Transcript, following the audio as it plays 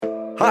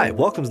Hi,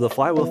 welcome to the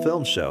Flywheel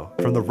Film Show.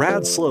 From the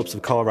rad slopes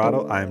of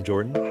Colorado, I am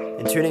Jordan.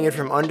 And tuning in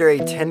from under a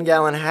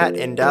 10-gallon hat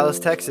in Dallas,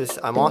 Texas,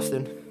 I'm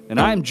Austin. And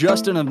I'm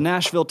Justin of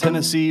Nashville,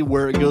 Tennessee,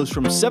 where it goes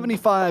from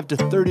 75 to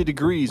 30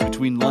 degrees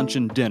between lunch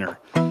and dinner.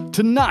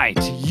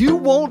 Tonight, you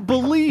won't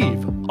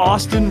believe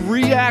Austin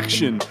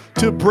reaction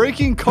to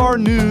breaking car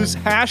news,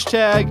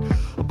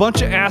 hashtag a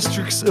bunch of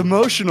asterisks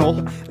emotional.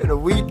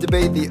 And we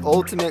debate the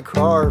ultimate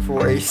car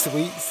for a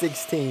Sweet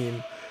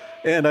 16.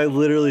 And I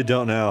literally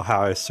don't know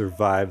how I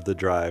survived the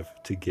drive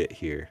to get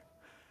here.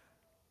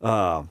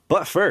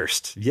 But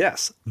first,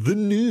 yes, the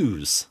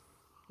news.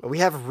 We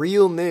have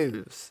real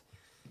news.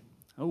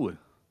 Oh,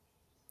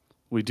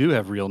 we do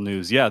have real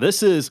news. Yeah,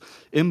 this is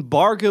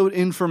embargoed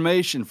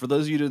information. For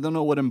those of you that don't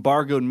know what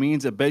embargoed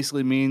means, it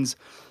basically means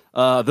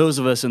those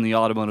of us in the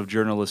automotive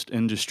journalist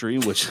industry,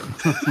 which,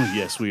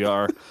 yes, we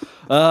are.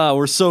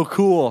 We're so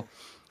cool.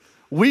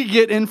 We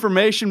get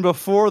information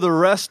before the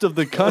rest of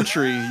the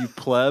country, you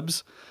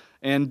plebs.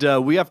 And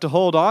we have to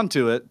hold on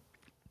to it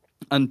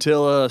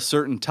until a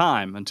certain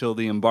time, until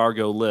the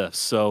embargo lifts.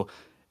 So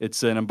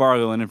it's an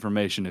embargo on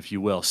information, if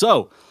you will.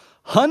 So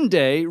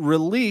Hyundai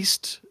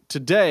released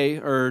today,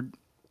 or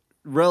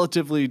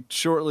relatively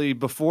shortly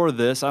before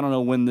this, I don't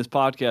know when this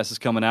podcast is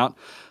coming out,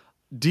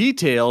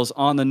 details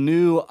on the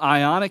new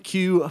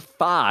IONIQ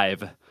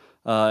 5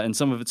 and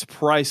some of its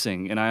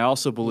pricing. And I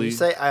also believe... You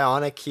say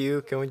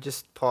IONIQ, can we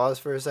just pause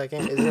for a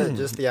second? Isn't it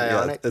just the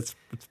Ionic? Yeah, it's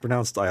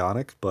pronounced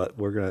Ionic, but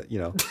we're going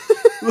to,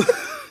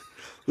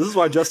 This is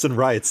why Justin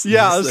writes.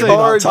 Yeah, I was saying,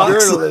 hard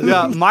journalism.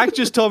 Yeah, Mike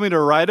just told me to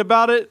write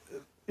about it.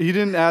 He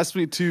didn't ask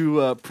me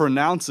to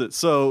pronounce it.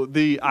 So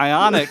the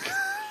Ionic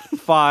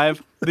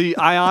 5, the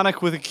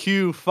Ionic with a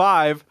Q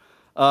 5,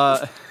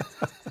 has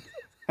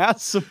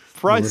some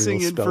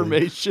pricing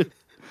information.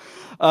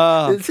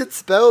 Is it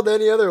spelled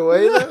any other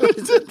way, though?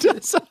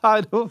 I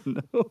don't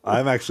know.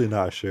 I'm actually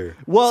not sure.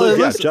 Well, so,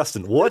 yeah,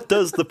 Justin, what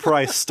does the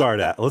price start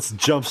at? Let's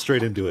jump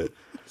straight into it.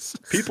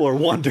 People are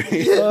wondering.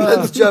 Yeah,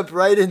 let's jump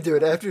right into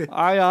it after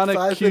Ionic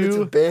 5 Q minutes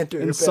of banter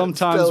and about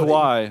sometimes spelling.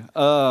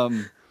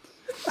 Y.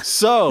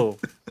 So,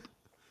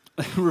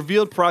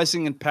 revealed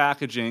pricing and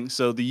packaging.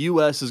 So the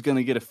U.S. is going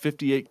to get a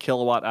 58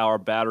 kilowatt hour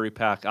battery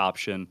pack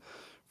option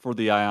for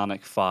the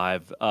Ioniq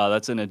 5.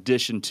 That's in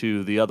addition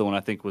to the other one,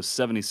 I think was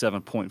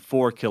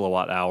 77.4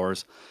 kilowatt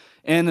hours.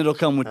 And it'll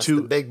come with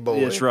the big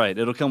boy. That's right.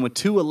 It'll come with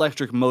 2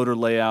 electric motor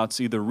layouts,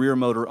 either rear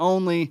motor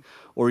only,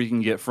 or you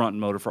can get front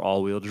motor for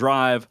all-wheel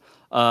drive.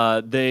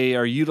 They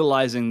are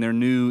utilizing their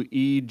new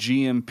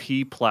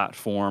eGMP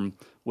platform,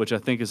 which I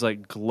think is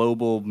like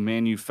global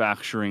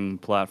manufacturing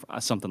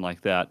platform, something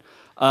like that.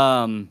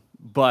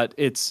 But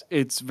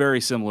it's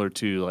very similar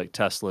to like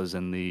Tesla's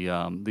and the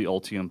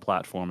Ultium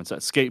platform. It's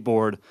that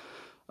skateboard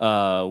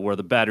where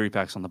the battery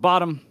pack's on the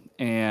bottom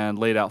and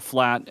laid out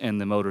flat,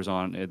 and the motor's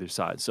on either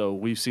side. So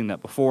we've seen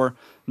that before.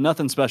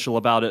 Nothing special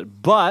about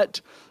it,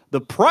 but the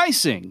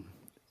pricing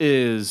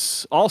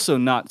is also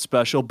not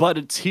special, but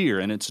it's here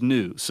and it's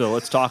new. So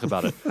let's talk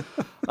about it.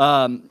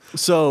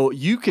 So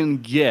you can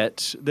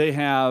get, they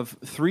have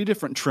 3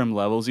 different trim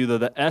levels, either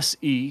the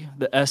SE,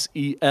 the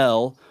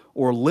SEL,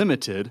 or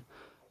Limited.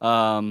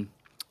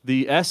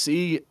 The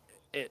SE,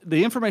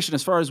 the information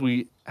as far as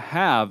we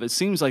have, it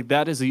seems like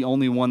that is the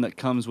only one that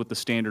comes with the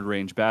standard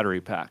range battery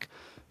pack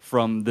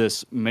from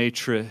this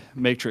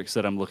matrix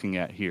that I'm looking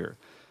at here.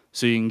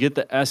 So you can get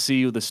the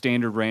SE with the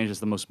standard range as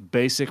the most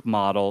basic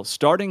model.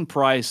 Starting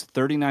price,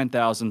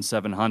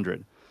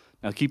 $39,700.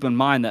 Now keep in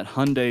mind that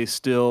Hyundai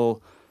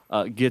still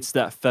gets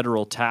that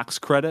federal tax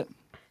credit.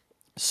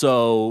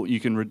 So you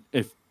can,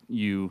 if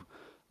you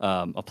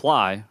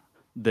apply,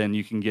 then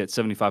you can get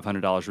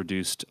 $7,500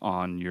 reduced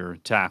on your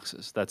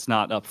taxes. That's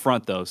not up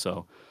front though,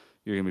 so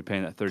you're going to be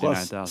paying that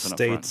 $39,000 up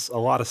front. A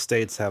lot of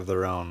states have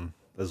their own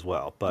as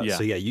well. But Yeah.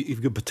 so yeah, you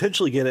could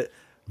potentially get it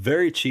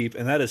very cheap,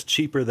 and that is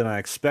cheaper than I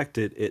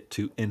expected it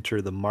to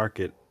enter the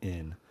market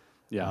in.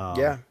 Yeah.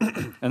 Yeah.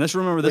 And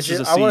remember, this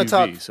is a I wanna CUV,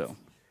 talk- so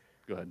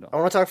go ahead. No. I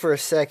want to talk for a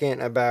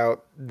second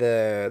about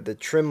the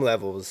trim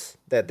levels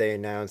that they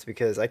announced,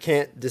 because I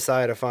can't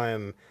decide if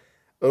I'm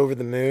over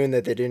the moon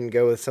that they didn't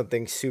go with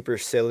something super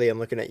silly. I'm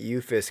looking at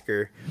you,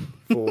 Fisker,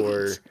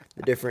 for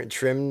the different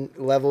trim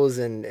levels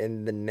and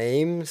the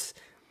names,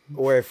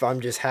 or if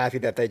I'm just happy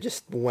that they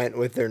just went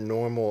with their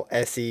normal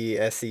SE,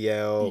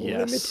 SEL,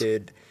 Yes.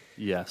 Limited.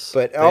 Yes.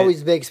 But it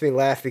always makes me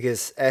laugh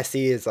because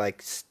SE is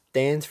like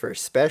stands for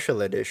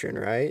special edition,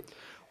 right?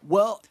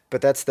 Well, But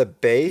that's the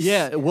base.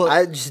 yeah. Well,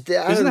 I isn't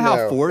don't that how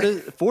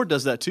know. Ford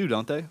does that too,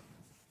 don't they?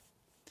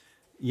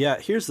 Yeah,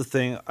 here's the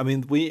thing. I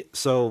mean,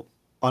 so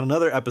on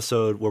another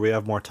episode where we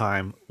have more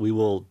time, we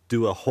will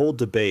do a whole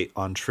debate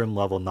on trim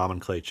level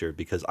nomenclature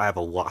because I have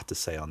a lot to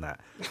say on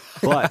that.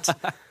 But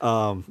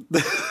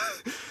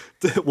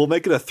we'll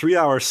make it a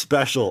 3-hour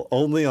special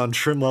only on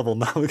trim level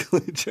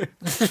nomenclature.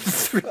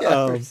 3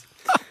 hours.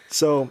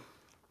 So,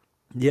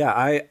 yeah,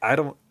 I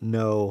don't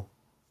know.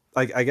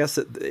 I guess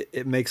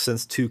it makes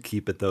sense to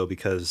keep it though,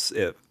 because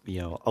a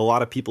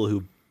lot of people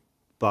who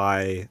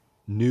buy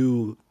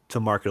new to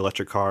market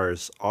electric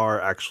cars are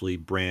actually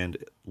brand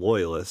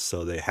loyalists.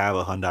 So they have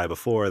a Hyundai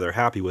before, they're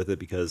happy with it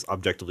because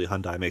objectively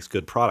Hyundai makes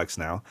good products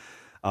now.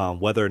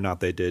 Whether or not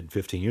they did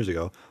 15 years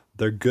ago,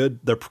 they're good.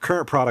 Their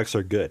current products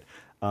are good.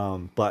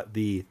 But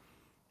the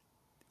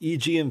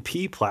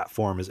eGMP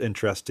platform is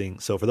interesting.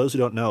 So for those who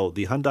don't know,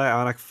 the Hyundai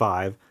IONIQ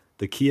 5,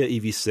 the Kia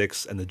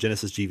EV6, and the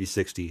Genesis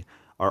GV60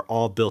 are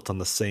all built on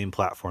the same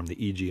platform, the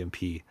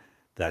eGMP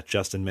that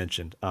Justin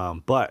mentioned.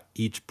 But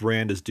each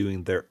brand is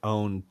doing their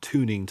own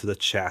tuning to the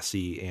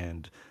chassis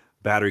and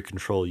battery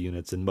control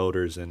units and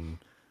motors and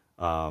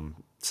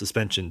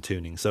suspension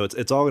tuning. So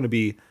it's all going to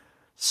be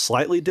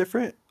slightly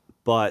different,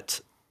 but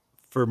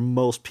for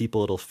most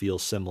people it'll feel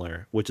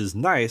similar, which is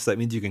nice. That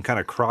means you can kind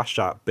of cross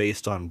shop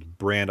based on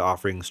brand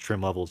offerings,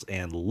 trim levels,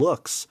 and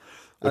looks,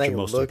 which are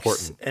most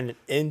important. And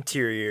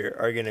interior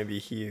are going to be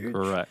huge.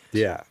 Correct.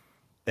 Yeah.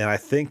 And I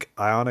think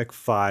IONIQ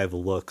 5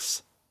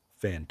 looks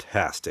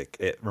fantastic.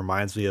 It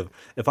reminds me of,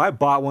 if I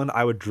bought one,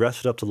 I would dress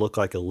it up to look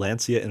like a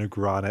Lancia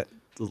Delta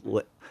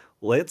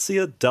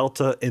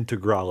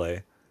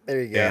Integrale.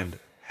 There you go. And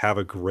have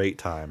a great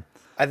time.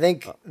 I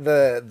think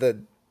the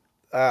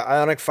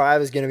IONIQ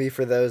 5 is going to be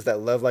for those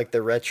that love like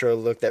the retro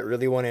look, that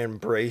really want to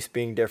embrace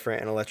being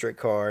different in an electric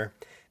car.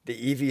 The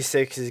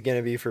EV6 is going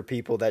to be for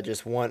people that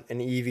just want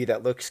an EV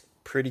that looks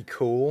pretty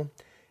cool.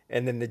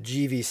 And then the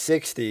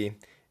GV60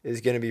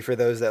 is going to be for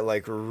those that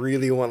like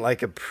really want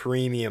like a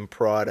premium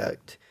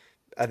product.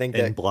 I think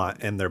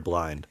and they're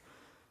blind.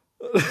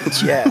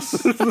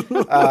 Yes.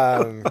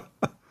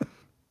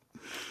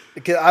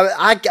 Because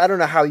I don't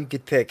know how you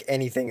could pick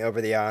anything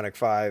over the IONIQ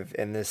 5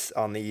 in this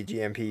on the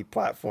eGMP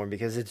platform,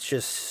 because it's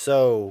just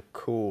so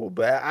cool.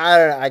 But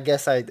I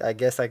guess I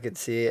could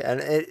see it,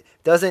 and it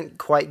doesn't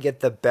quite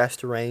get the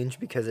best range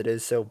because it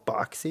is so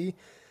boxy.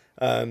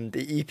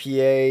 The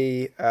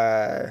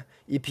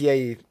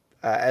EPA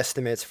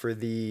estimates for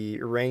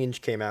the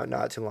range came out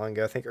not too long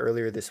ago, I think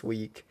earlier this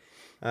week,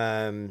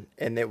 and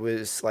it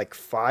was like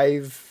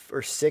 5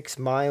 or 6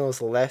 miles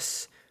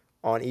less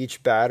on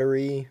each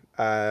battery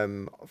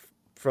from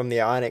the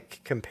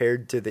IONIQ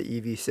compared to the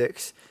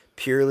EV6,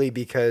 purely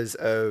because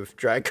of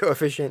drag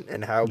coefficient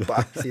and how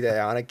boxy the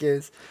IONIQ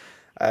is,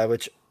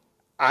 which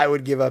I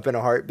would give up in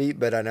a heartbeat,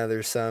 but I know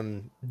there's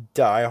some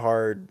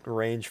diehard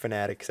range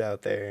fanatics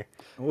out there.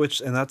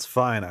 And that's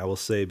fine, I will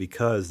say,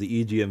 because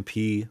the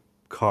eGMP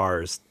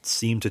cars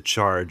seem to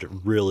charge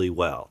really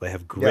well. They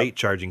have great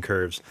charging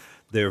curves.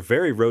 They're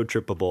very road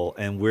trippable,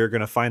 and we're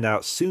going to find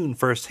out soon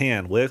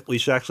firsthand. We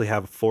should actually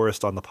have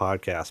Forrest on the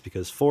podcast,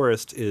 because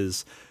Forrest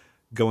is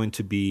going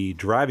to be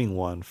driving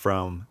one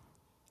from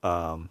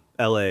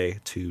LA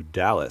to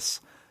Dallas.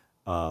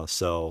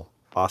 So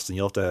Austin,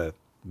 you'll have to,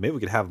 maybe we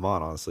could have him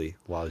on, honestly,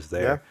 while he's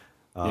there.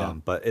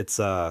 But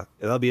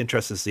it'll be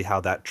interesting to see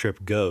how that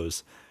trip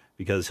goes,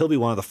 because he'll be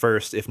one of the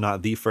first, if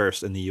not the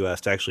first in the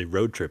US to actually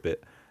road trip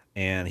it.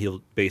 And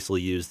he'll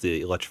basically use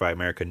the Electrify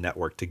America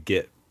network to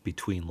get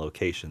between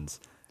locations.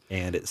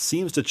 And it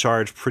seems to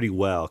charge pretty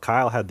well.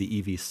 Kyle had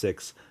the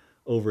EV6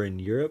 over in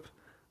Europe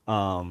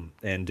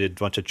and did a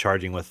bunch of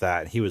charging with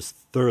that. He was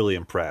thoroughly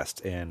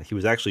impressed. And he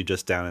was actually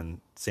just down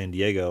in San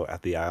Diego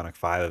at the IONIQ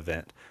 5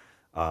 event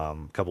a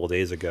couple of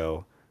days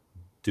ago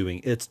doing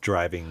its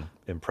driving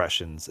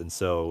impressions. And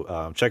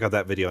so check out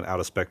that video on Out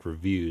of Spec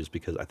Reviews,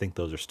 because I think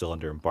those are still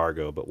under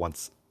embargo. But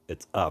once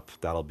it's up,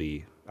 that'll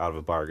be out of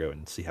embargo,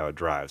 and see how it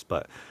drives.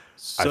 But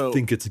I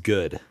think it's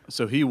good.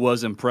 So he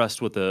was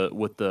impressed with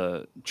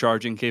the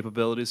charging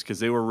capabilities, because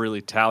they were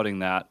really touting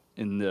that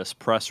in this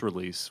press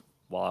release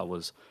while I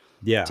was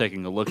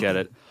taking a look at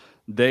it.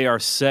 They are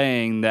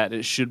saying that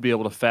it should be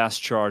able to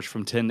fast charge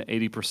from 10 to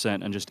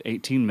 80% in just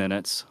 18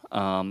 minutes.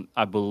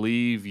 I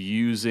believe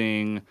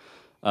using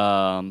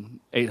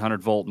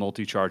 800 volt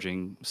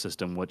multi-charging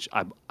system, which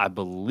I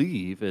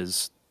believe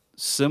is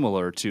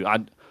similar to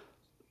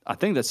I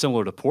think that's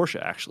similar to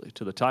Porsche, actually,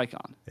 to the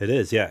Taycan. It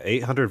is, yeah.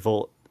 800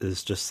 volt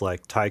is just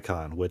like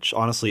Taycan, which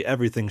honestly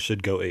everything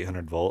should go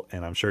 800 volt,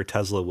 and I'm sure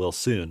Tesla will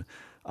soon.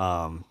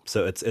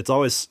 So it's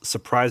always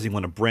surprising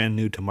when a brand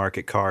new to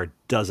market car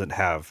doesn't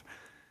have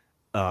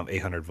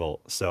 800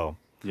 volt. So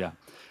yeah,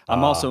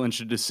 I'm also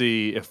interested to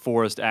see if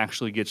Forrest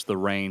actually gets the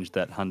range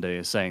that Hyundai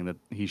is saying that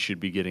he should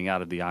be getting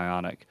out of the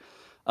IONIQ.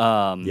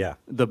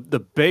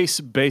 The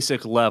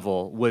basic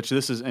level, which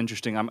this is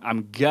interesting.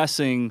 I'm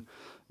guessing,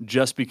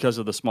 just because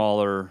of the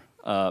smaller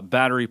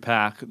battery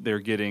pack, they're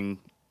getting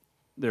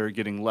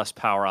less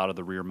power out of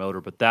the rear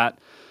motor. But that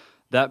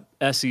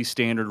SE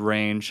standard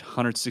range,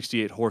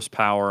 168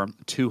 horsepower,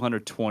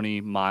 220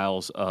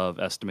 miles of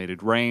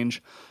estimated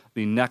range.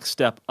 The next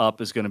step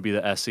up is going to be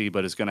the SE,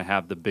 but it's going to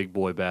have the big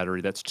boy battery.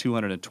 That's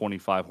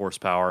 225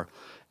 horsepower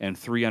and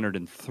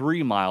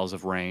 303 miles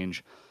of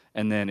range.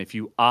 And then if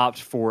you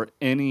opt for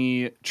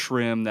any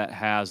trim that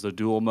has the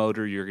dual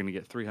motor, you're going to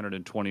get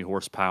 320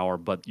 horsepower,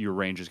 but your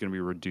range is going to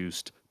be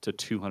reduced to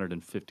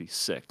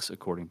 256,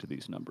 according to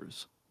these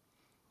numbers.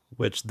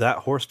 Which that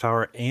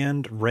horsepower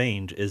and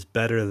range is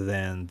better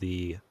than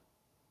the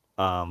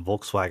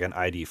Volkswagen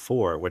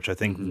ID4, which I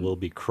think will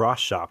be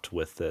cross-shopped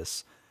with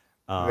this.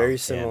 Very And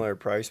similar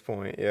price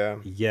point. Yeah.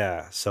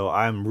 yeah, so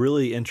I'm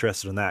really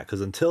interested in that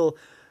because until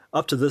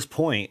up to this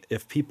point,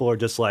 if people are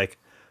just like,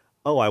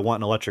 oh, I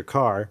want an electric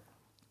car,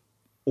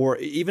 or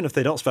even if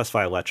they don't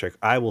specify electric,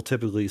 I will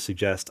typically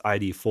suggest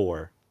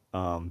ID4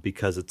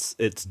 because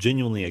it's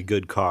genuinely a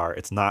good car.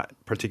 It's not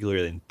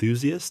particularly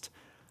enthusiast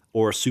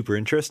or super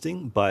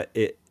interesting, but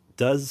it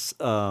does.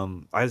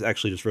 I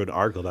actually just wrote an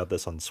article about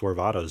this on Swerve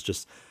Autos,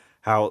 just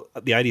how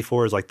the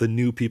ID4 is like the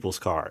new people's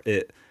car.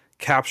 It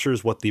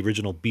captures what the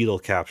original Beetle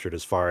captured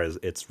as far as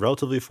it's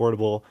relatively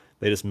affordable.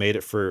 They just made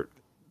it for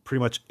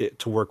pretty much it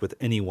to work with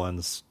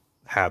anyone's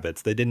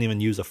habits. They didn't even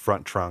use a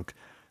front trunk.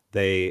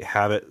 They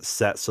have it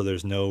set so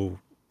there's no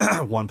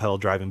one pedal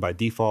driving by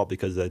default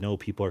because they know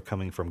people are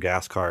coming from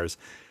gas cars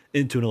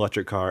into an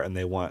electric car and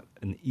they want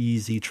an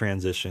easy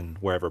transition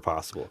wherever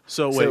possible.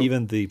 So wait,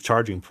 even the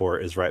charging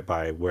port is right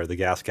by where the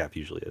gas cap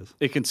usually is.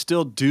 it can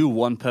still do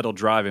one pedal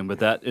driving, but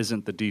that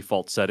isn't the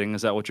default setting.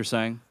 Is that what you're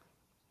saying?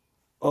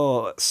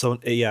 Oh, so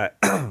yeah,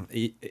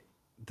 the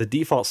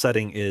default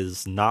setting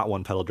is not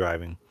one pedal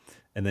driving,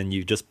 and then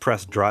you just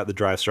press the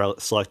drive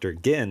selector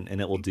again,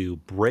 and it will do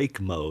brake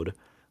mode,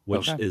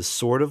 which Okay. is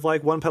sort of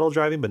like one pedal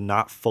driving, but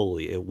not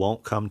fully. It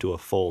won't come to a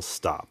full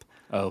stop.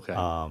 Oh, okay.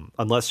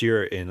 Unless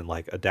you're in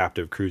like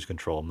adaptive cruise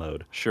control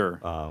mode.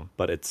 Sure.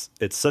 But it's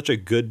such a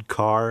good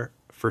car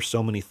for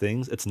so many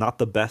things. It's not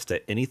the best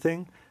at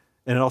anything,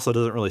 and it also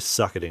doesn't really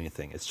suck at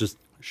anything. It's just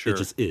Sure. it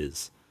just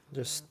is.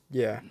 Just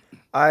yeah,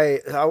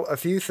 a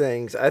few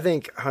things. I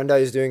think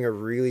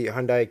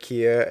Hyundai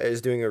Kia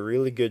is doing a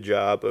really good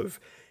job of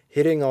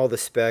hitting all the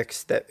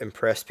specs that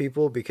impress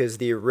people because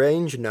the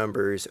range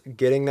numbers,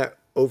 getting that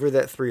over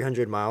that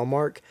 300-mile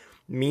mark,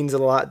 means a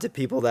lot to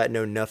people that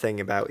know nothing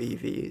about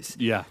EVs.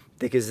 Yeah.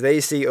 Because they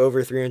see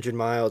over 300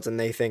 miles and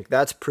they think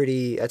that's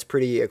pretty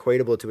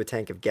equatable to a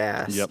tank of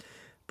gas. Yep.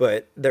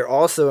 But they're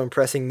also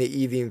impressing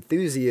the EV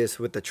enthusiasts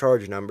with the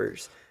charge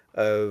numbers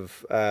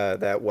of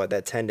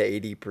that 10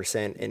 to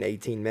 80% in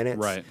 18 minutes.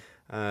 Right.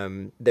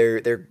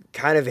 They're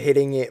kind of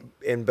hitting it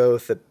in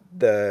both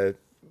the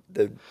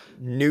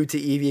new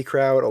to EV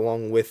crowd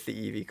along with the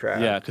EV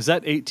crowd. Yeah, because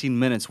that 18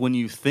 minutes, when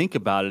you think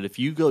about it, if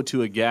you go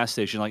to a gas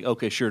station, like,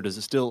 okay, sure, does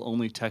it still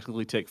only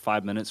technically take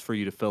 5 minutes for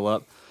you to fill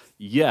up?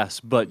 Yes,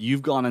 but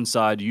you've gone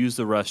inside, used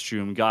the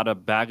restroom, got a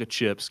bag of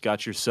chips,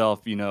 got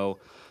yourself,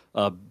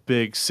 a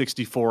big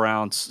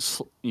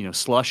 64-ounce,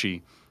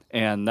 slushy,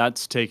 and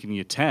that's taking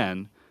you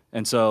 10.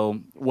 And so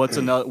what's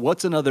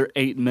another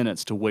 8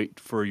 minutes to wait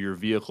for your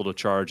vehicle to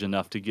charge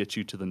enough to get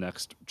you to the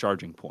next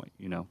charging point,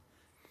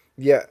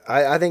 Yeah,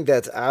 I think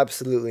that's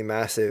absolutely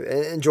massive.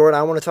 And Jordan,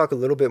 I want to talk a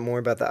little bit more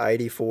about the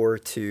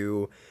ID4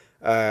 to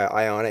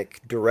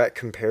IONIQ direct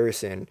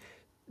comparison.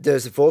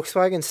 Does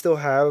Volkswagen still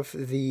have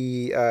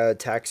the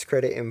tax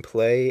credit in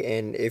play?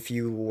 And if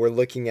you were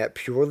looking at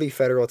purely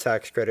federal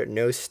tax credit,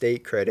 no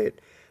state credit,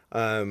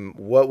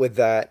 what would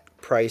that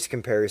price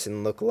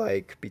comparison look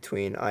like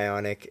between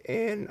IONIQ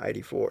and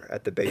ID4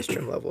 at the base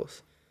trim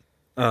levels?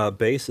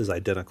 Base is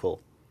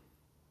identical.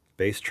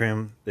 Base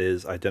trim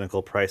is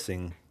identical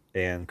pricing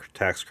and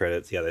tax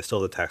credits. Yeah, they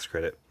still have the tax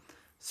credit.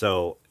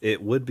 So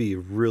it would be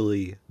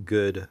really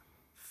good,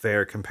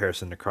 fair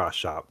comparison to cross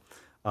shop.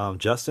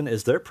 Justin,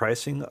 is their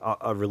pricing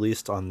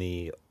released on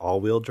the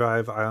all-wheel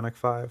drive IONIQ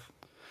 5?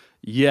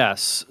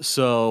 Yes.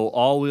 So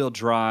all-wheel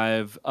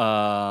drive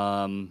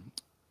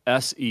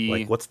SE.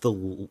 Like, what's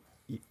the...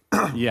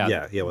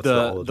 Yeah. What's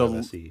the all-wheel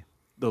drive SE?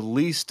 The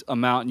least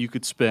amount you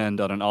could spend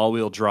on an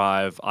all-wheel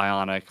drive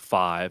IONIQ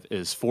 5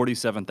 is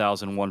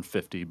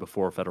 $47,150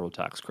 before federal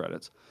tax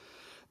credits.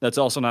 That's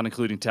also not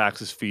including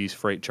taxes, fees,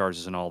 freight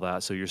charges, and all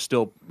that. So you're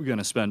still going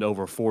to spend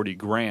over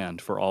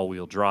 $40,000 for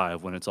all-wheel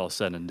drive when it's all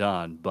said and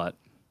done. But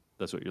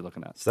that's what you're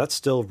looking at. So that's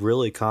still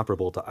really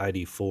comparable to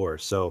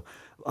ID4. So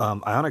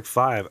IONIQ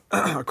 5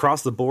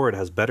 across the board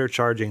has better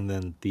charging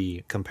than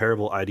the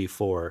comparable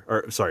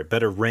ID4,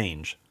 better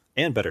range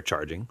and better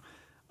charging.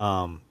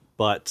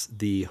 But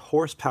the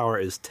horsepower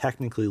is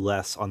technically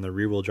less on the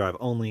rear-wheel drive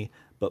only,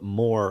 but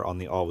more on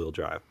the all-wheel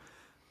drive.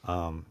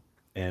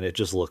 And it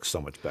just looks so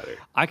much better.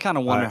 I kind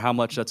of wonder how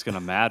much that's going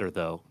to matter,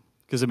 though.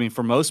 Because,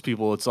 for most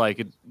people, it's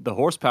like the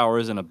horsepower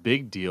isn't a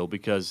big deal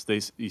because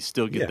you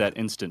still get that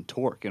instant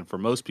torque. And for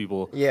most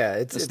people, yeah,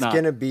 it's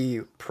going to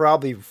be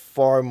probably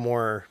far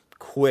more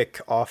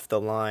quick off the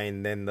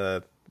line than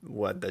the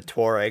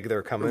Touareg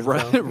they're coming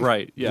from.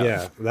 Right,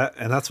 yeah. Yeah,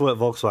 that's what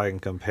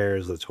Volkswagen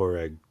compares the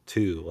Touareg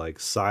to. Like,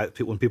 size,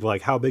 when people are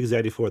like, how big is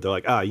the ID4? They're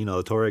like, the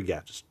Touareg,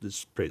 yeah,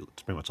 it's pretty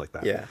much like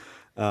that. Yeah.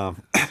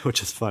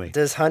 Which is funny.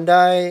 Does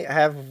Hyundai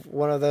have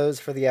one of those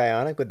for the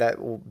IONIQ? Would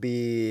that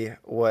be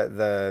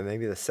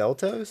maybe the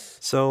Seltos?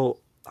 So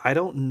I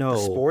don't know.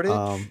 The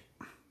Sportage?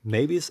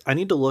 Maybe I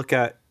need to look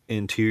at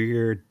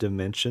interior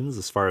dimensions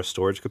as far as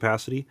storage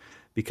capacity,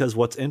 because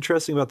what's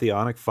interesting about the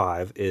IONIQ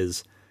 5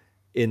 is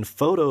in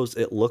photos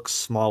it looks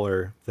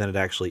smaller than it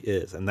actually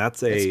is, and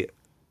that's a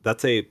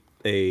what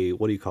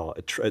do you call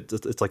it?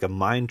 It's like a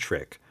mind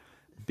trick.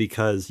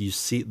 Because you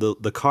see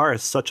the car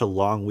has such a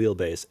long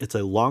wheelbase. It's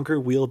a longer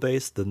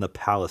wheelbase than the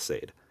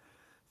Palisade.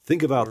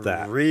 Think about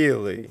that.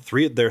 Really?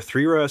 Their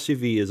 3-row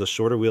SUV is a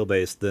shorter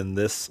wheelbase than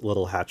this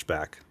little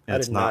hatchback. And I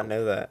did not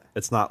know that.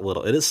 It's not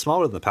little. It is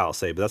smaller than the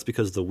Palisade, but that's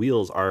because the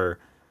wheels are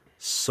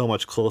so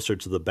much closer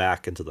to the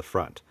back and to the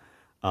front.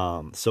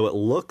 So it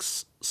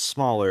looks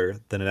smaller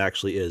than it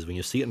actually is. When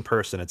you see it in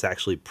person, it's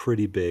actually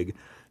pretty big.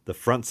 The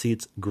front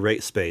seats,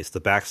 great space. The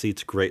back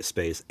seats, great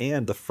space.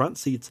 And the front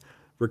seats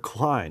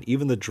recline.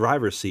 Even the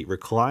driver's seat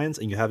reclines,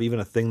 and you have even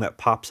a thing that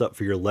pops up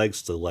for your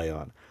legs to lay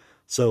on.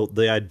 So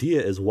the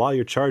idea is while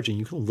you're charging,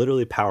 you can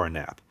literally power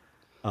nap.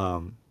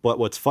 But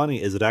what's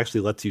funny is it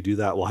actually lets you do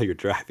that while you're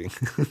driving,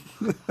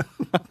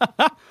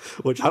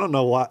 which I don't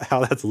know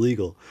how that's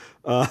legal.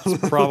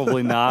 It's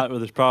probably not, or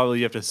there's probably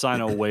you have to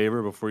sign a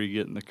waiver before you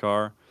get in the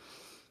car.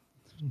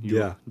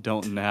 You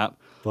don't nap.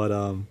 But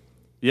I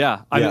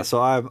mean,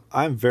 so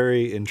I'm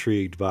very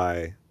intrigued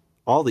by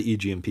all the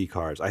eGMP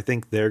cars. I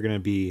think they're going to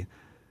be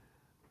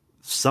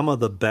some of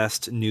the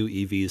best new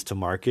EVs to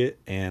market,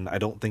 and I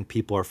don't think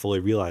people are fully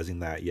realizing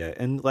that yet.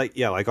 And like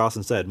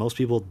Austin said, most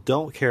people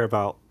don't care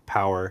about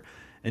power,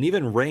 and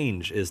even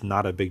range is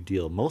not a big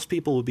deal. Most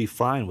people would be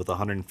fine with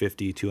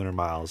 150, 200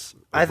 miles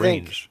of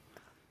range.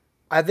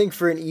 I think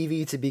for an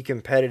EV to be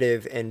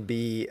competitive and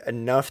be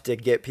enough to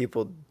get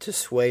people to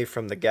sway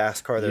from the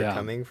gas car they're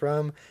coming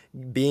from,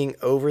 being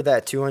over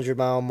that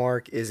 200-mile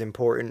mark is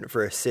important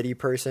for a city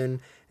person,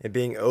 and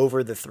being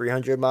over the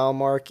 300-mile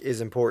mark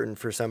is important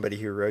for somebody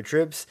who road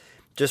trips.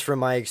 Just from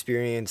my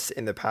experience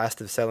in the past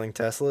of selling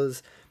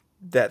Teslas,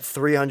 that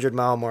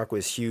 300-mile mark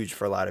was huge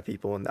for a lot of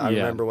people. And I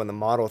remember when the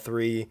Model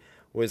 3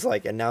 was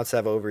like announced to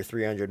have over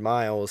 300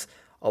 miles,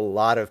 a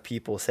lot of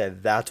people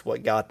said that's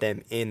what got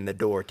them in the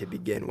door to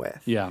begin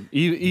with. Yeah. But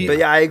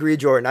yeah, I agree,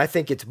 Jordan. I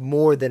think it's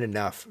more than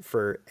enough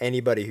for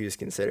anybody who's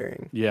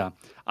considering. Yeah.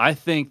 I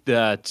think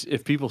that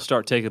if people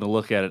start taking a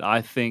look at it,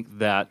 I think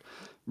that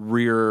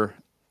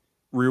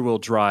rear-wheel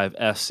drive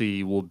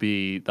SE will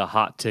be the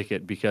hot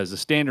ticket because the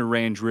standard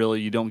range, really,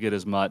 you don't get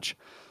as much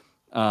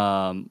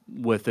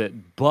with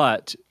it.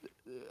 But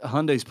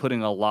Hyundai's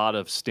putting a lot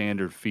of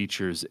standard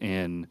features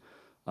in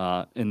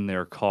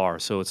their car.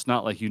 So it's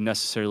not like you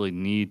necessarily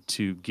need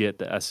to get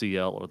the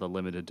SEL or the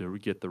Limited to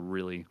get the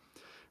really,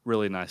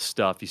 really nice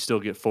stuff. You still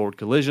get forward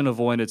collision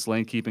avoidance,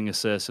 lane keeping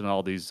assist, and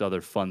all these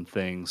other fun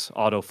things.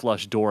 Auto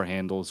flush door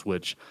handles,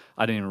 which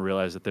I didn't even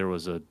realize that there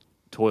was a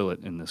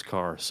toilet in this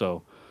car.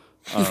 So,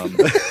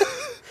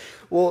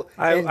 well,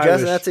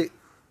 Justin, that's a...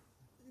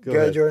 Go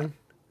ahead, Jordan.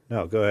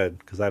 No, go ahead,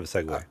 because I have a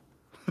segue.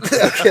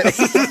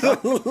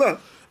 Okay.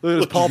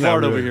 There's Paul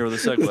Bart over here with a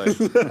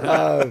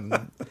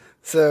segue.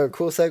 So,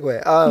 cool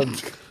segue.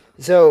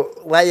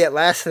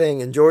 Last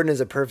thing, and Jordan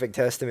is a perfect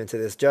testament to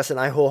this. Justin,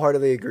 I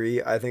wholeheartedly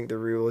agree. I think the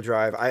rear-wheel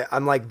drive,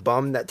 I'm like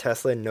bummed that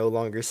Tesla no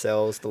longer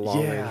sells the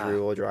long-range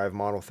rear-wheel drive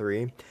Model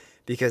 3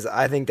 because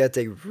I think that's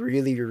a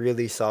really,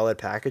 really solid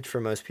package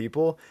for most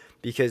people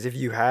because if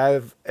you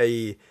have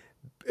a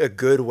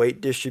good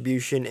weight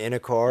distribution in a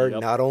car,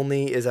 not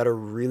only is that a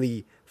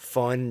really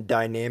fun,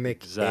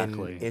 dynamic, and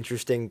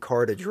interesting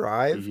car to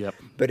drive,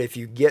 but if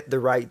you get the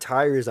right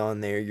tires on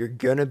there, you're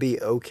going to be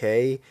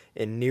okay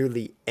in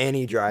nearly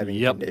any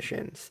driving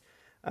conditions.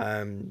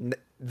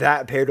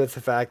 That paired with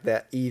the fact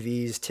that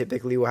EVs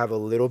typically will have a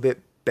little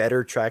bit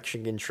better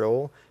traction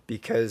control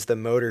because the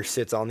motor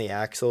sits on the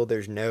axle.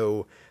 There's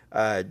no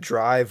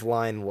drive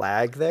line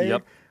lag there.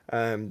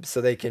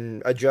 So they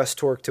can adjust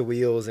torque to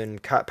wheels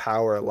and cut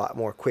power a lot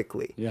more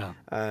quickly.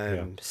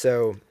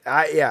 So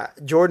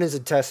Jordan is a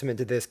testament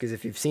to this because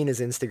if you've seen his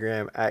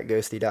Instagram at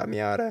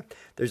ghosty.miata,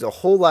 there's a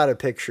whole lot of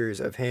pictures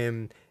of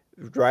him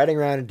riding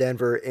around in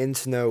Denver in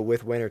snow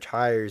with winter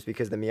tires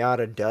because the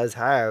Miata does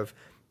have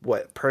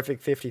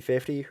perfect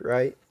 50/50,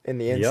 right? In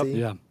the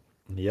NC.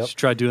 Just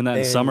try doing that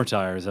in summer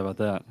tires. How about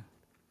that?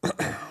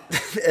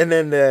 And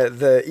then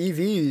the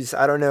EVs,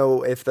 I don't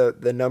know if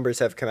the numbers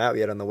have come out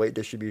yet on the weight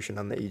distribution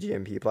on the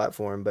eGMP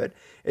platform, but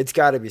it's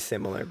got to be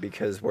similar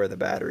because where the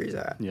battery's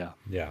at. Yeah.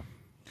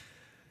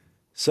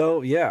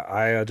 So,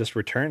 I just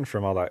returned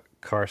from all that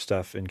car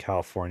stuff in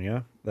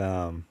California,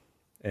 and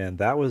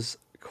that was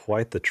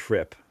quite the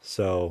trip.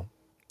 So,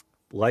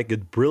 like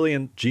good,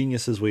 brilliant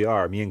geniuses we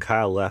are, me and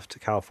Kyle left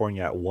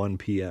California at 1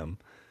 p.m.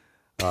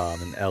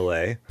 In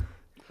L.A.,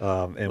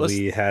 and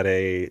we had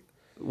it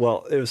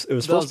was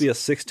supposed to be a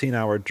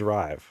 16-hour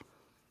drive.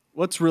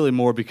 What's really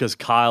more because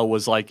Kyle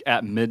was like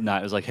at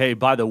midnight. It was like, hey,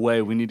 by the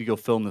way, we need to go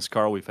film this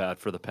car we've had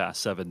for the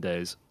past 7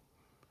 days.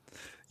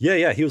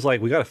 Yeah. He was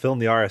like, we got to film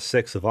the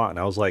RS6 Avant. And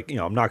I was like,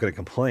 I'm not going to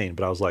complain.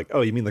 But I was like,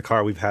 oh, you mean the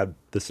car we've had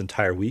this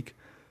entire week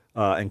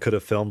and could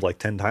have filmed like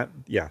 10 times?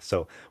 Yeah,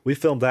 so we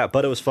filmed that.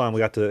 But it was fun. We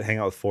got to hang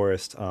out with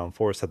Forrest.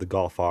 Forrest had the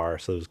Golf R.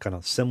 So it was kind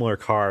of similar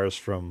cars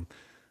from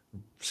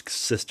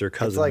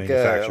cousin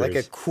manufacturers. Like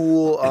a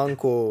cool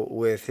uncle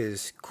with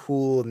his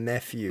cool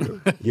nephew.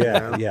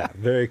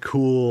 Very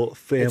cool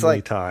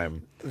family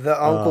time.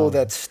 The uncle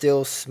that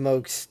still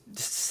smokes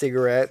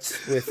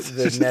cigarettes with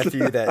the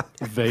nephew that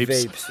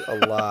vapes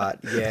a lot.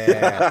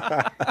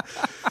 Yeah.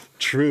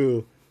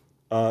 True.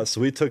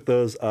 So we took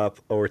those up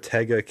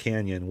Ortega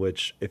Canyon,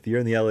 which if you're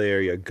in the LA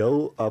area,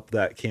 go up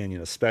that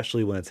canyon,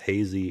 especially when it's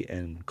hazy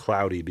and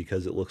cloudy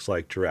because it looks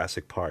like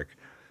Jurassic Park.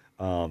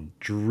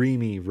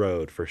 Dreamy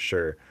road for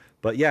sure.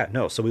 But yeah,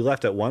 no. So we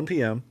left at 1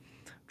 p.m.,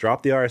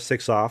 dropped the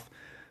RS6 off,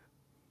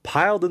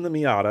 piled in the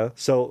Miata.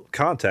 So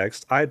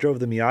context, I drove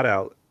the Miata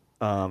out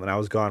and I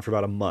was gone for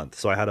about a month.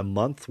 So I had a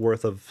month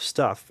worth of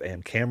stuff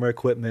and camera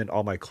equipment,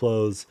 all my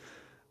clothes.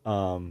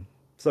 So,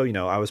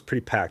 I was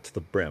pretty packed to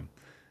the brim.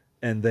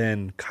 And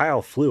then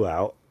Kyle flew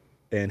out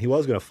and he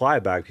was going to fly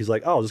back. He's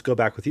like, oh, I'll just go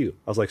back with you.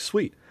 I was like,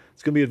 sweet.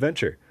 It's going to be an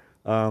adventure.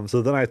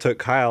 So then I took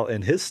Kyle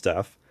and his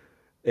stuff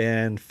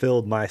and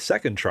filled my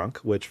second trunk,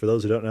 which for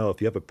those who don't know,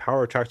 if you have a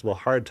power retractable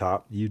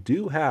hardtop, you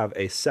do have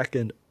a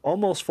second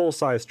almost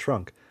full-size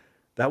trunk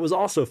that was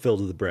also filled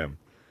to the brim.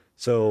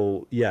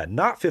 So yeah,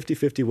 not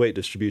 50-50 weight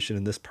distribution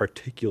in this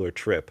particular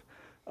trip.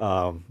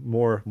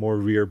 More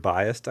rear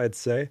biased, I'd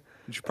say.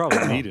 Which you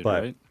probably needed,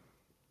 right?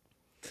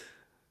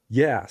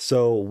 Yeah,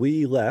 so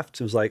we left.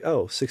 It was like,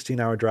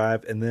 16-hour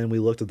drive. And then we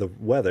looked at the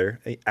weather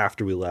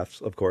after we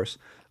left, of course.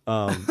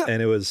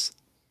 And it was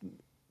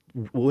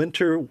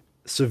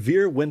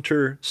severe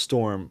winter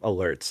storm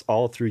alerts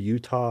all through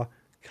Utah,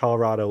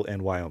 Colorado,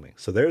 and Wyoming.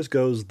 So there's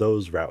goes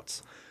those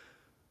routes.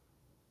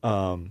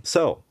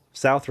 So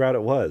south route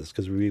it was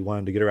because we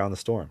wanted to get around the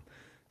storm.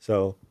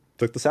 So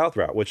took the south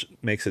route, which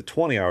makes it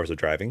 20 hours of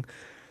driving.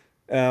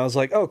 And I was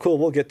like, oh, cool.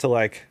 We'll get to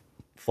like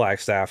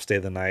Flagstaff, stay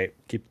the night.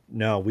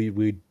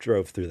 We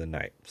drove through the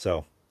night.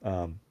 So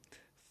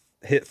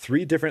hit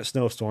 3 different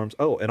snowstorms.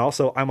 Oh, and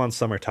also I'm on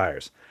summer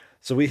tires.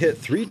 So we hit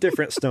 3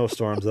 different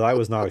snowstorms that I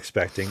was not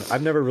expecting.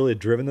 I've never really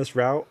driven this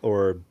route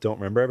or don't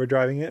remember ever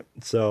driving it.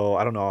 So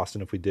I don't know,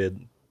 Austin, if we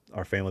did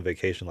our family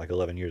vacation like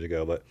 11 years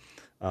ago, but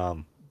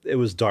it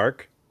was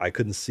dark. I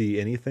couldn't see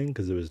anything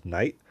because it was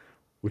night,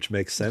 which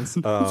makes sense.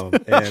 And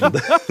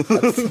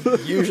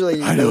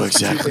usually I know those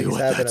two exactly things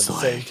what happen at that's the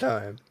like. same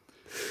time.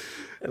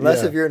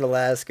 Unless if you're in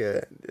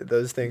Alaska,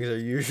 those things are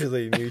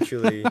usually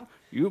mutually.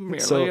 You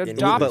merely So,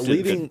 adopted but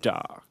leaving- the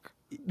dog.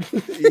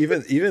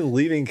 even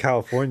leaving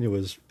California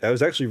was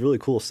actually really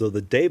cool. So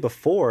the day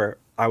before,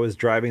 I was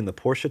driving the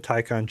Porsche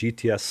Taycan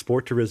GTS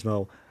Sport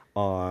Turismo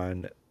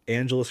on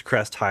Angeles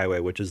Crest Highway,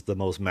 which is the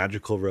most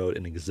magical road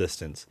in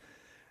existence.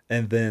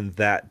 And then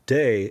that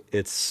day,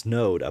 it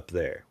snowed up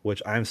there,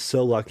 which I'm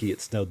so lucky it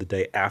snowed the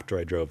day after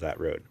I drove that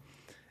road.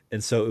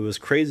 And so it was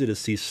crazy to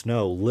see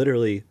snow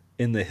literally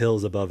in the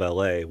hills above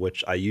LA,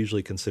 which I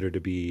usually consider to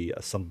be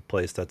some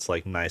place that's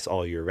like nice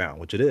all year round,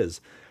 which it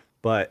is.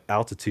 But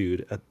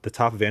altitude at the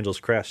top of Angeles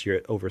Crest, you're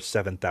at over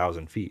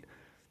 7,000 feet,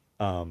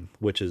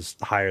 which is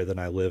higher than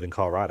I live in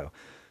Colorado.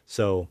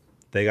 So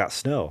they got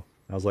snow.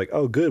 I was like,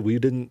 oh, good. We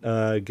didn't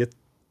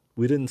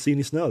see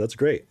any snow. That's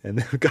great. And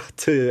then we got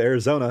to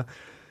Arizona,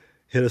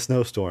 hit a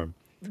snowstorm,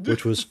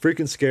 which was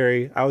freaking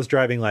scary. I was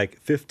driving like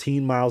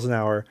 15 miles an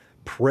hour,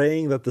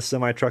 praying that the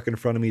semi truck in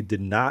front of me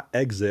did not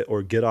exit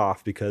or get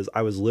off because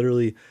I was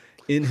literally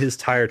in his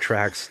tire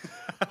tracks,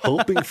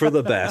 hoping for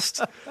the best,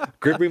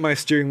 gripping my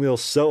steering wheel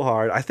so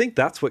hard. I think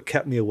that's what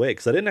kept me awake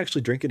because I didn't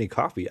actually drink any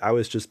coffee. I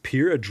was just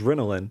pure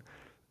adrenaline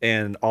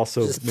and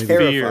also Just maybe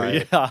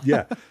terrified. Yeah.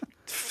 yeah,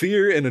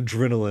 fear and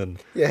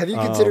adrenaline. Yeah, have you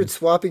considered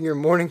swapping your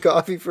morning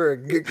coffee for a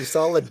good,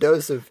 solid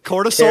dose of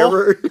Cortisol?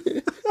 terror?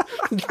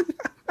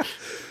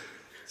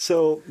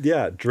 So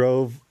yeah,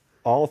 drove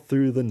all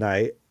through the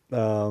night.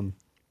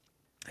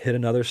 Hit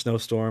another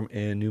snowstorm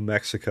in New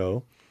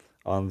Mexico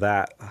on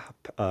that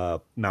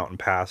mountain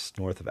pass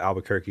north of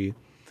Albuquerque.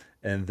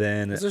 And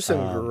then Those are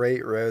some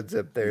great roads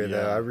up there,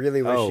 though. I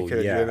really wish you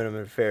could have driven them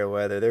in fair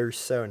weather. They're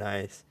so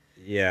nice.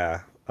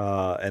 Yeah.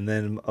 And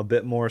then a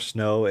bit more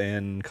snow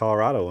in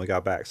Colorado when we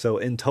got back. So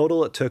in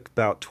total, it took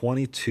about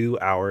 22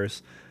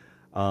 hours.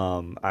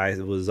 I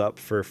was up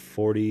for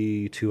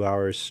 42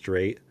 hours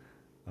straight.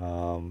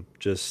 I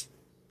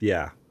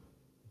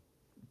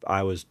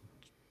was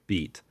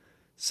beat.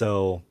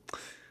 So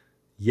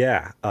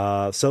yeah.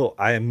 So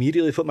I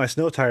immediately put my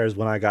snow tires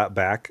when I got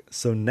back.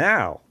 So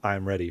now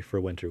I'm ready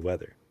for winter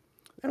weather.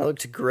 And it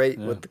looks great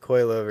with the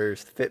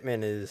coilovers. The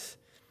fitment is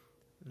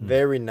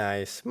very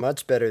nice.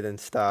 Much better than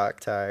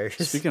stock tires.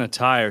 Speaking of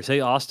tires, hey,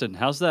 Austin,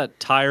 how's that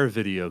tire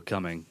video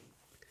coming?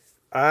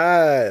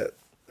 The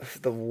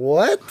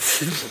what?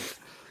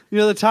 You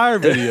know, the tire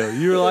video.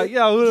 You were like,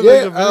 yeah, I'm going to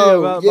make a video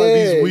about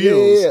these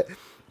wheels.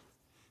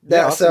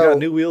 Yeah, also got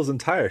new wheels and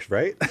tires,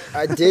 right?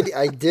 I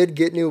did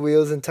get new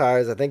wheels and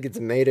tires. I think it's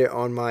made it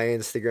on my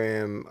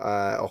Instagram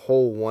a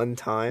whole one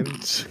time.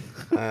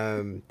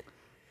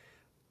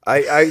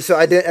 I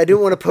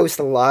didn't want to post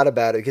a lot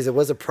about it because it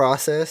was a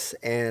process,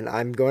 and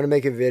I'm going to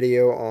make a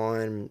video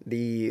on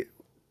the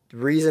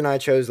reason I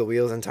chose the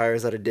wheels and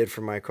tires that I did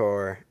for my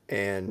car.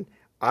 And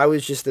I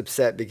was just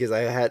upset because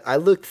I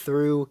looked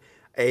through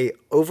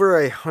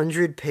over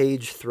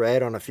 100-page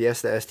thread on a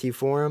Fiesta ST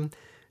forum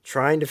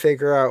trying to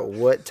figure out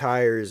what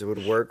tires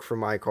would work for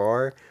my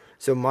car.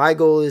 So my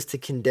goal is to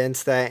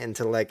condense that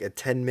into like a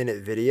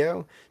 10-minute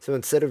video. So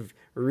instead of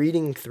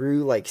reading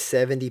through like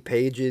 70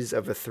 pages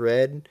of a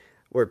thread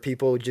where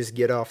people just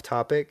get off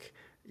topic,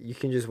 you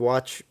can just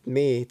watch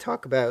me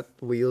talk about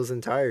wheels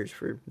and tires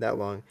for that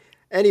long.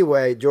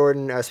 Anyway,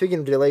 Jordan, speaking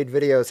of delayed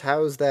videos,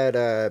 how's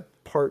that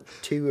part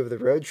 2 of the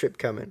road trip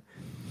coming?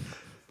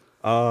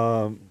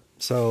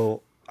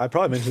 So I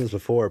probably mentioned this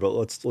before, but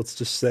let's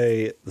just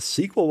say the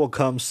sequel will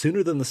come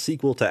sooner than the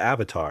sequel to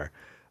Avatar.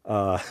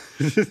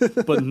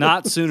 But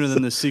not sooner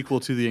than the sequel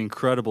to The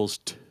Incredibles,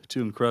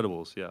 to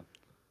Incredibles, yeah.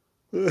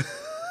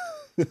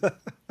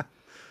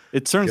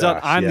 It turns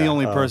out I'm the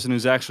only person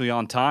who's actually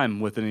on time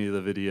with any of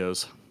the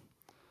videos.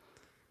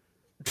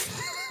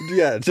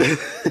 Yeah.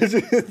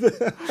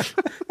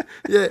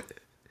 Yeah.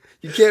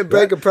 You can't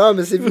break a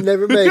promise if you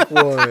never make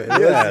one.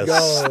 Yeah. Let's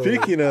go.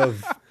 Speaking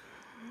of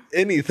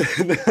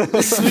anything.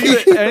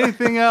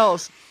 Anything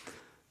else?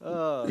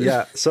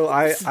 Yeah. So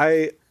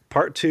I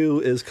part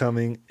 2 is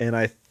coming, and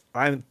I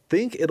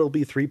think it'll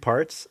be 3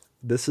 parts.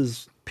 This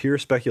is pure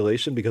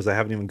speculation because I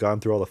haven't even gone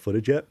through all the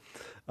footage yet.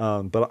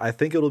 But I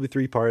think it'll be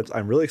 3 parts.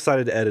 I'm really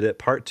excited to edit it.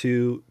 Part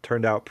 2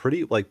 turned out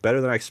pretty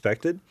better than I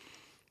expected.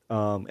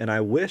 And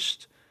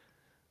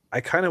I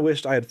kind of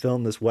wished I had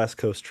filmed this West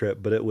Coast trip,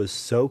 but it was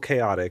so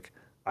chaotic.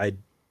 I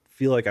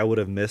feel like I would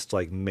have missed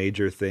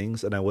major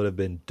things, and I would have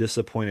been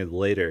disappointed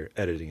later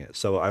editing it.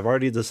 So I've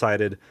already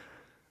decided.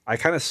 I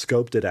kind of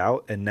scoped it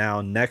out, and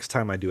now next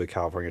time I do a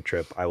California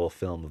trip, I will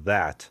film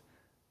that,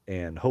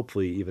 and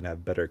hopefully even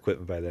have better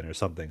equipment by then or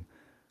something.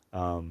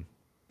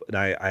 But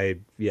I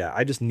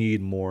just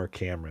need more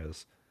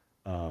cameras.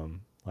 I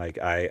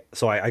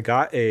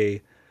got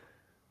a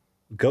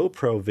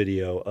GoPro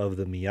video of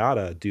the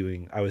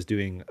Miata I was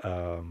doing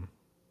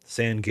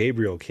San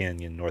Gabriel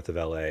Canyon north of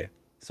LA.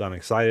 So I'm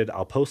excited.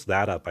 I'll post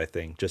that up, I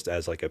think, just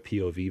as a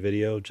POV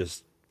video,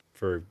 just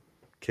for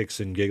kicks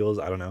and giggles.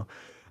 I don't know.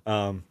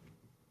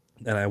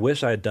 And I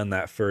wish I had done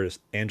that for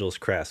Angeles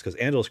Crest, because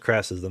Angeles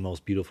Crest is the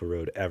most beautiful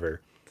road ever.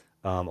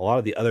 A lot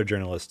of the other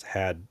journalists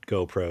had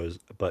GoPros,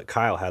 but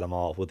Kyle had them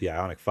all with the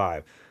IONIQ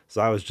 5.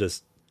 So I was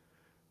just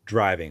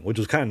driving, which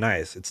was kind of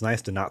nice. It's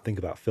nice to not think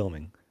about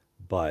filming,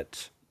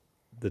 but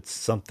that's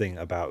something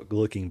about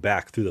looking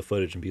back through the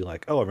footage and be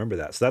like, oh, I remember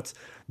that. So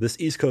this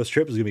East Coast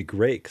trip is going to be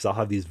great because I'll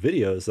have these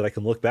videos that I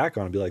can look back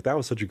on and be like, that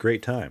was such a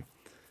great time.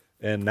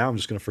 And now I'm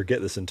just going to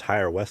forget this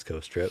entire West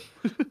Coast trip,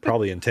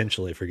 probably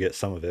intentionally forget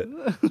some of it.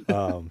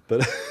 I'm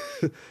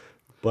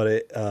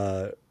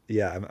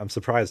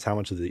surprised how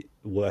much of the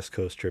West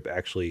Coast trip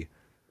actually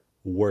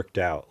worked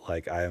out.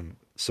 I'm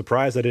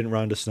surprised I didn't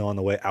run into snow on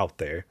the way out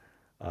there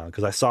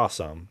because I saw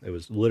some. It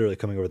was literally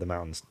coming over the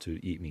mountains to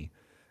eat me.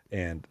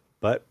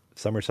 But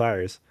summer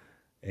tires.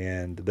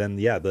 And then,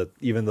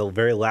 even the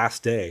very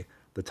last day,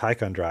 the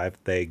Taycan drive,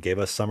 they gave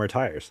us summer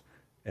tires.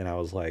 And I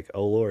was like,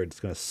 oh, Lord, it's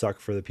going to suck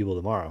for the people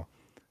tomorrow.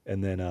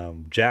 And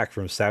then Jack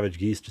from Savage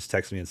Geese just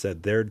texted me and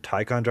said their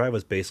Taycan drive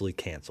was basically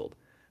canceled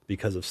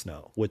because of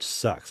snow, which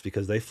sucks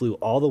because they flew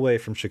all the way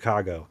from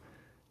Chicago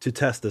to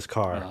test this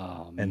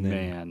car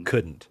then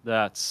couldn't.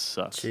 That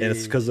sucks. And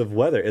it's because of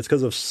weather. It's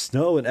because of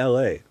snow in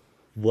LA.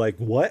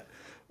 What?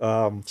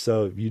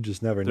 So you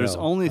just never know. There's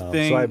only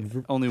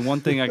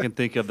one thing I can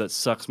think of that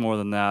sucks more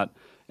than that,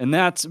 and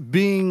that's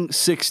being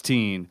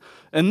 16.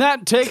 And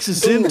that takes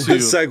us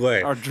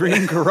into our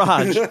dream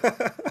garage.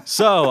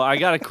 So I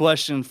got a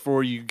question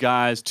for you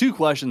guys. 2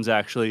 questions,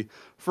 actually.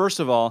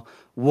 First of all,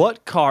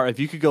 what car, if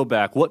you could go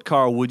back, what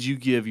car would you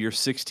give your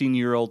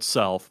 16-year-old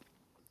self?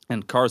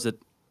 And cars that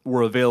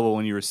were available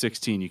when you were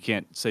 16. You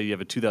can't say you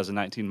have a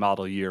 2019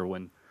 model year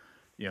when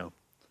you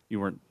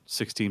weren't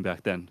 16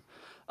 back then.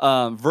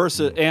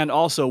 And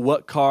also,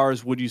 what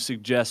cars would you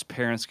suggest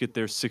parents get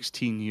their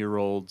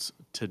 16-year-olds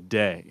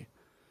today?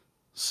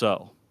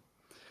 So,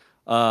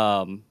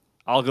 I'll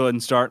go ahead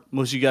and start.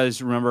 Most of you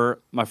guys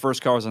remember my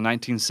first car was a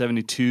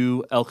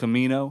 1972 El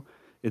Camino.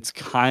 It's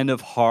kind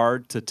of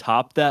hard to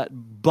top that,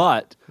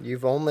 but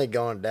you've only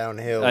gone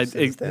downhill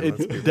since then.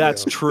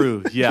 That's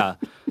true, yeah.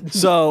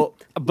 So,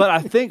 but I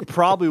think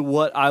probably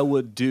what I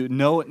would do,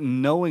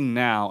 knowing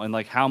now and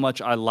how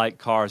much I like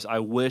cars, I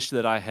wish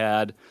that I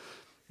had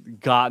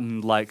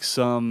gotten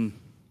some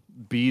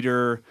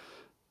beater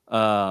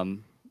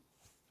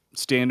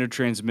standard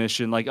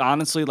transmission,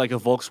 honestly, a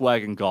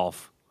Volkswagen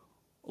Golf.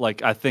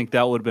 I think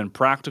that would have been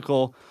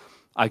practical.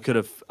 I could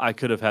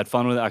have had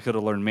fun with it. I could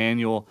have learned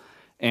manual,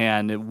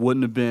 and it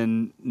wouldn't have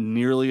been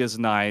nearly as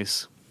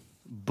nice.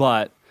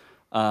 But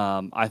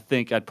I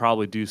think I'd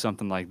probably do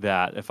something like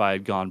that if I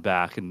had gone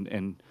back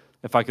and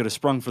if I could have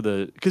sprung for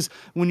because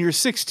when you're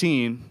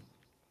 16,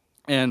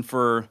 and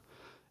for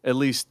at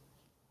least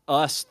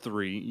us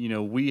 3,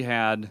 we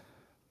had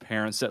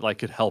parents that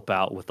could help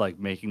out with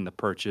making the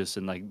purchase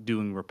and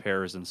doing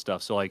repairs and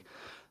stuff. So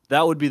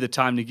that would be the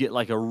time to get a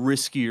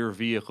riskier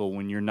vehicle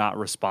when you're not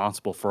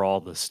responsible for all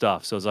the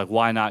stuff. So it's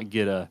why not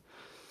get a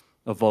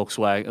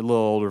Volkswagen, a little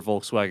older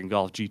Volkswagen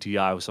Golf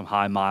GTI with some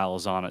high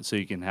miles on it so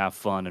you can have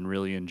fun and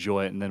really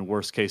enjoy it. And then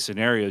worst case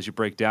scenarios, you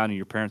break down and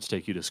your parents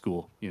take you to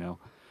school,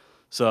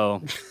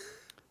 So,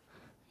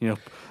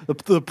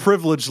 the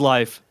privileged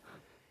life.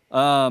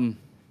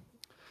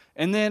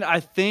 And then I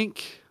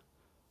think,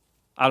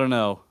 I don't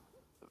know,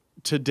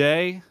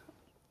 today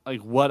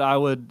what I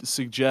would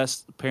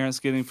suggest parents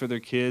getting for their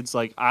kids.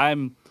 Like,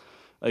 I'm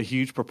a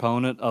huge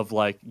proponent of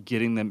like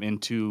getting them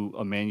into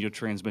a manual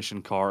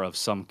transmission car of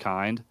some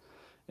kind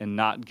and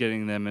not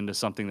getting them into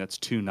something that's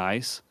too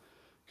nice.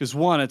 Because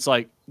one, it's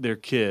like they're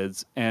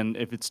kids, and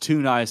if it's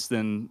too nice,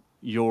 then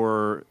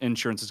your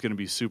insurance is going to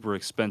be super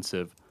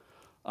expensive.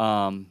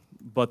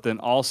 But then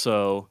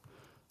also,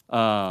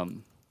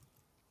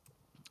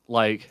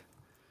 like,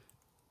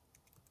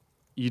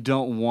 you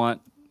don't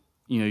want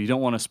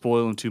to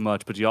spoil them too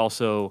much, but you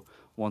also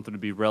want them to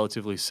be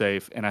relatively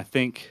safe. And I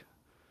think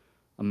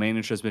a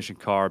manual transmission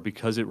car,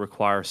 because it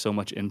requires so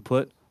much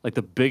input, like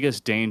the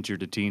biggest danger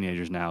to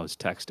teenagers now is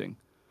texting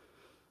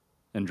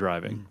and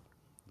driving.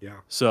 Yeah.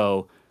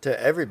 So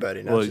to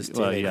everybody, not just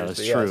teenagers. Yeah, that's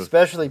but true.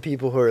 Especially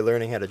people who are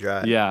learning how to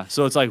drive. Yeah.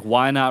 So it's like,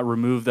 why not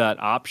remove that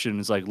option?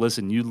 It's like,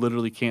 listen, you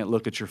literally can't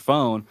look at your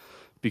phone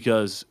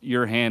because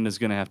your hand is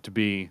going to have to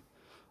be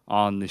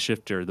on the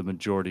shifter the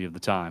majority of the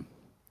time.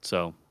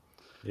 So,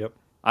 yep.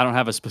 I don't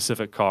have a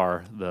specific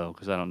car though,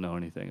 because I don't know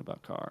anything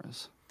about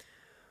cars.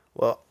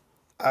 Well,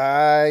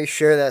 I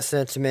share that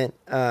sentiment.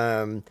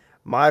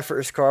 My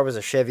first car was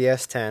a Chevy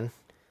S10.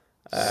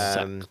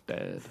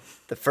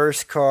 The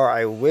first car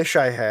I wish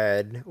I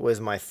had was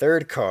my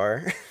third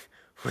car,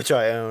 which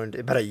I owned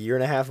about a year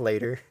and a half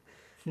later,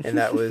 and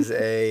that was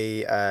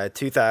a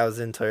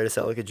 2000 Toyota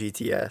Celica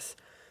GTS.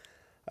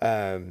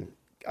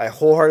 I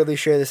wholeheartedly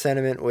share the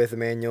sentiment with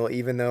Emmanuel,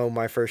 even though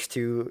my first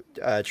two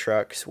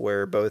trucks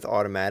were both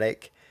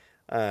automatic.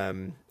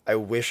 I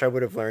wish I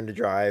would have learned to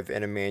drive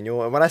in a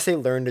manual. And when I say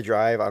learn to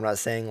drive, I'm not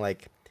saying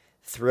like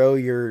throw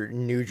your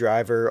new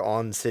driver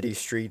on city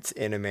streets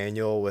in a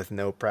manual with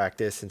no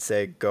practice and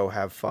say, go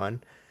have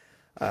fun.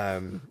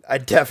 I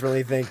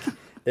definitely think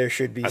there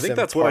should be I some think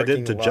that's what I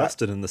did to lot.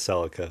 Justin in the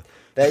Celica.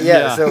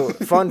 So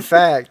fun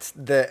fact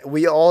that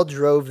we all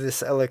drove the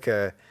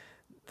Celica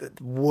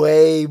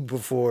way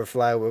before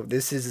Flywheel.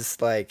 This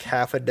is like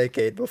half a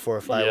decade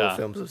before Flywheel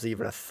Films was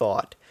even a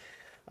thought.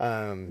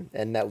 And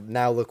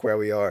now look where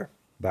we are.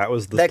 That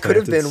was the that could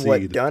have been seed.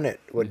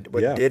 What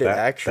did it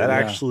actually. That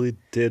actually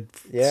did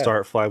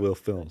start Flywheel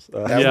Films.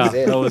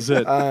 That was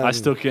it. I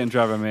still can't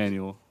drive a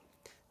manual.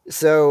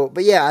 So,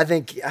 but yeah, I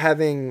think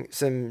having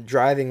some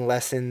driving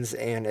lessons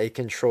and a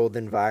controlled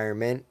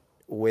environment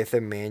with a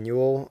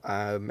manual,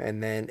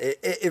 and then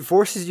it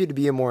forces you to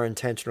be a more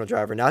intentional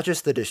driver, not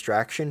just the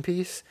distraction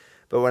piece.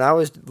 But when I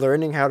was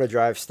learning how to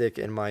drive stick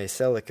in my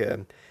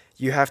Celica,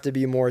 you have to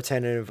be more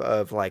attentive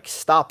of like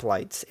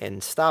stoplights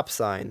and stop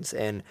signs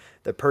and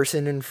the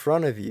person in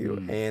front of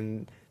you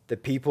and the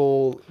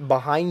people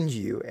behind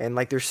you. And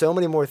like, there's so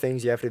many more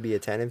things you have to be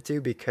attentive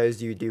to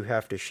because you do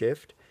have to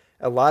shift.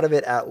 A lot of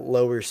it at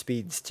lower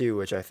speeds too,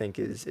 which I think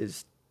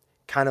is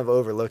kind of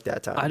overlooked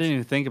at times. I didn't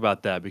even think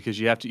about that because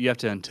you have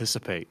to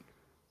anticipate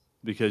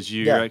because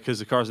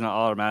the car's not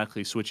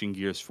automatically switching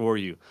gears for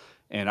you.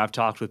 And I've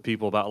talked with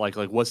people about like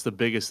what's the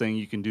biggest thing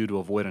you can do to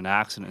avoid an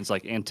accident? It's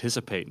like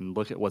anticipate and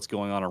look at what's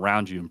going on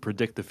around you and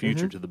predict the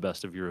future to the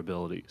best of your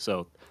ability.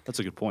 So that's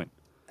a good point.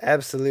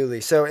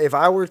 Absolutely. So if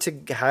I were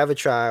to have a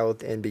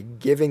child and be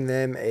giving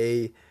them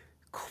a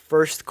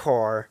first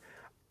car,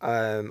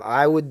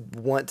 I would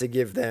want to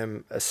give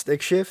them a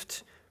stick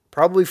shift,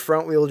 probably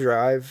front wheel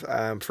drive,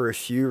 for a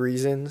few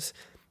reasons.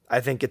 I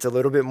think it's a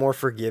little bit more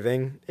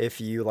forgiving if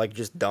you like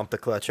just dump the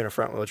clutch in a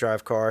front wheel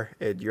drive car.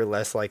 You're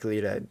less likely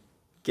to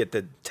get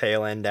the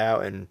tail end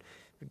out and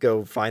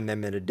go find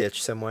them in a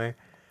ditch somewhere.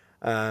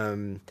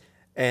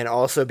 And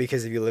also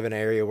because if you live in an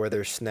area where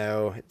there's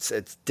snow,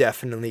 it's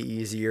definitely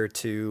easier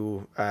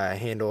to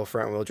handle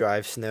front wheel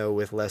drive snow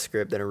with less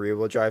grip than a rear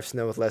wheel drive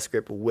snow with less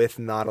grip with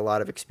not a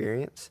lot of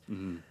experience.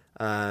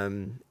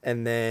 And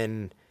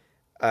then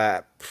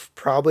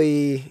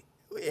probably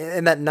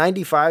in that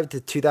 95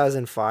 to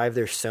 2005,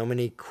 there's so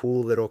many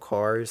cool little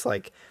cars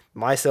like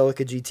my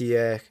Celica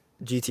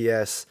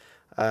GTS.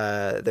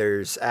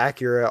 There's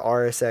Acura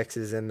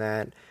RSXs in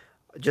that.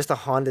 Just a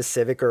Honda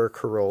Civic or a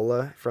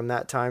Corolla from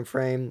that time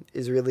frame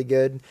is really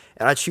good.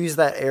 And I choose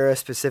that era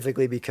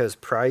specifically because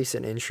price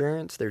and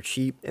insurance, they're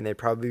cheap and they'd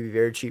probably be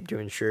very cheap to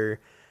insure.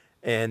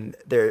 And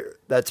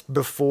that's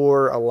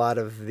before a lot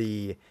of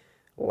the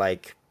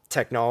like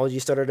technology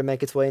started to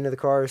make its way into the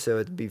car. So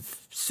it'd be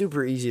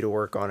super easy to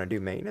work on and do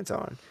maintenance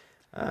on.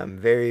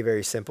 Very,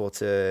 very simple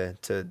to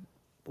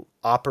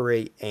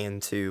operate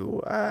and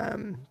to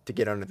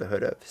get under the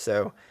hood of.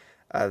 So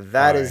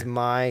that is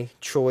my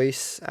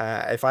choice.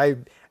 If I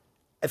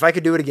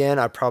could do it again,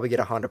 I'd probably get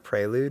a Honda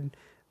Prelude.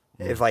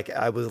 If like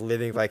I was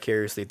living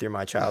vicariously through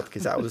my child,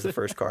 because that was the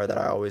first car that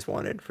I always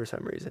wanted for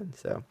some reason.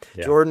 So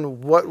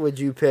Jordan, what would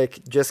you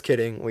pick? Just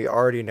kidding. We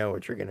already know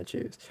what you're gonna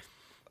choose.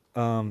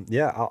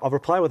 I'll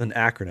reply with an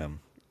acronym,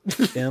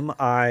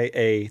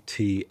 MIATA,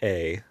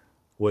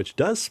 which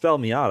does spell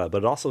Miata,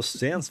 but it also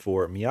stands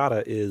for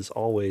Miata is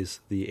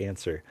always the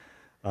answer.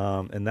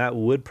 And that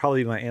would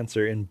probably be my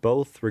answer in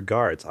both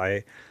regards.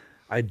 I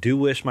do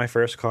wish my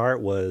first car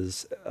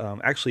was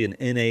actually an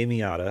NA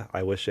Miata.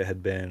 I wish it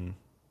had been,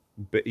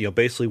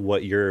 basically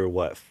what your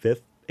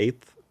fifth,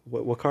 eighth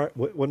What car?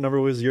 What number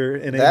was your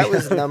NA? That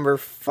was number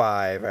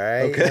 5. All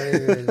right.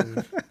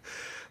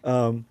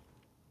 Okay.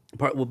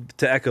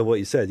 To echo what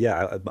you said,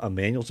 yeah, a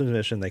manual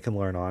transmission they can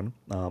learn on.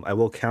 I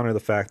will counter the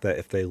fact that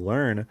if they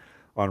learn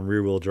on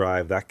rear-wheel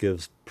drive, that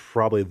gives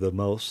probably the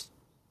most.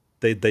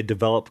 They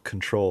develop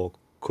control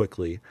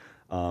quickly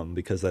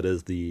because that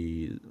is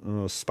the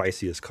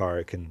spiciest car.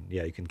 You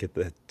can get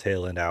the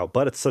tail end out,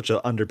 but it's such an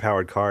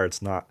underpowered car.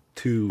 It's not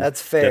too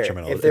That's fair.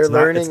 detrimental. If they're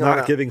learning it's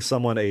not giving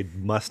someone a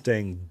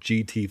Mustang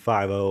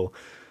GT50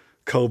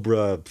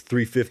 Cobra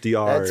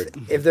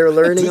 350R. If they're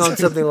learning on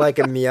something like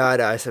a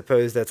Miata, I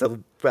suppose that's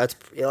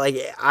like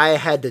I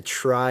had to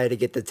try to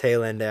get the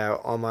tail end out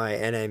on my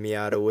NA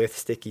Miata with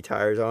sticky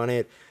tires on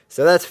it.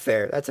 So that's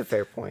fair. That's a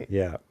fair point.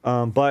 Yeah.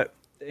 But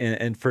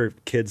for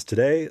kids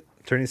today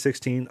turning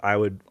 16, I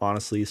would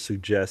honestly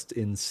suggest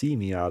NC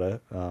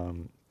Miata.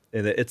 And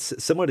it's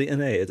similar to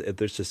NA.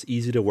 It's just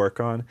easy to work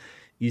on,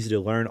 easy to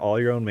learn, all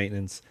your own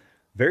maintenance.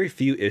 Very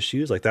few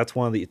issues. Like that's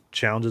one of the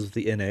challenges with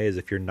the NA is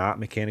if you're not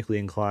mechanically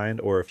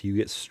inclined or if you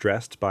get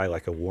stressed by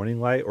like a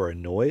warning light or a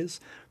noise,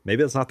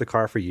 maybe that's not the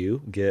car for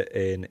you. Get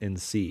an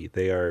NC.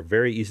 They are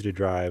very easy to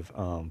drive.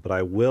 But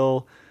I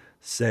will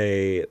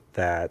say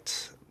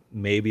that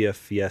maybe a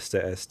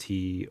Fiesta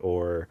ST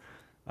or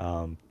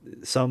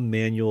some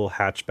manual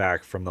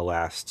hatchback from the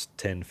last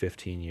 10,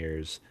 15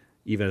 years,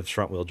 even if it's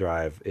front wheel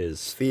drive,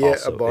 is Fiat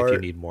also Abarth, if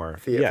you need more.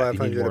 Fiat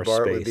 500 more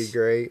Abarth space. would be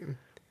great.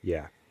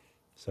 Yeah.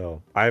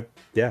 So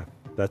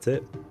that's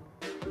it.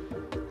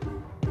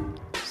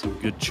 Some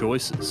good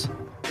choices.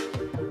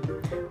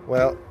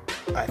 Well,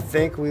 I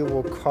think we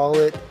will call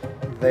it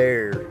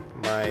there,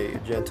 my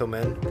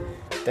gentlemen.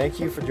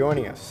 Thank you for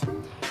joining us.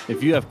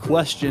 If you have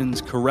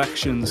questions,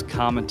 corrections,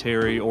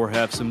 commentary, or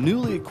have some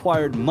newly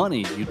acquired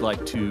money you'd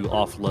like to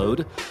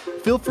offload,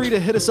 feel free to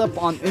hit us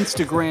up on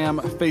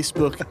Instagram,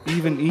 Facebook,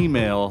 even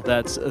email.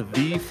 That's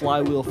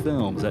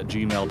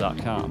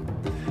theflywheelfilms@gmail.com.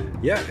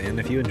 Yeah, and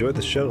if you enjoyed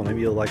the show,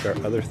 maybe you'll like our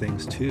other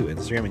things too.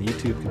 Instagram and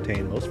YouTube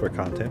contain most of our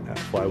content at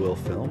Flywheel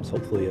Films.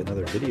 Hopefully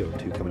another video or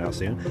two coming out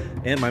soon.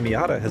 And my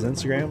Miata has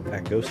Instagram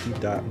at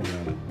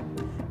ghosty.miata.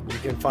 You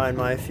can find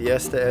my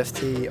Fiesta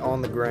ST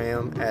on the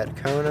gram at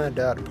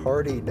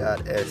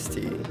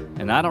kona.party.st.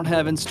 And I don't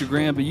have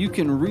Instagram, but you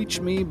can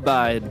reach me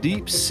by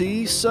Deep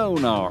Sea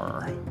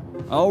Sonar.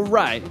 All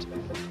right.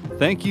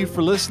 Thank you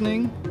for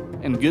listening,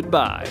 and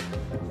goodbye.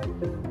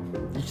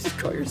 You just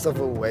call yourself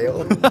a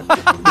whale?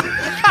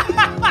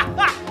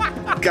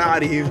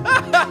 Got him.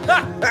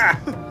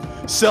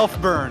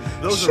 Self-burn.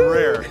 Those are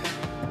rare.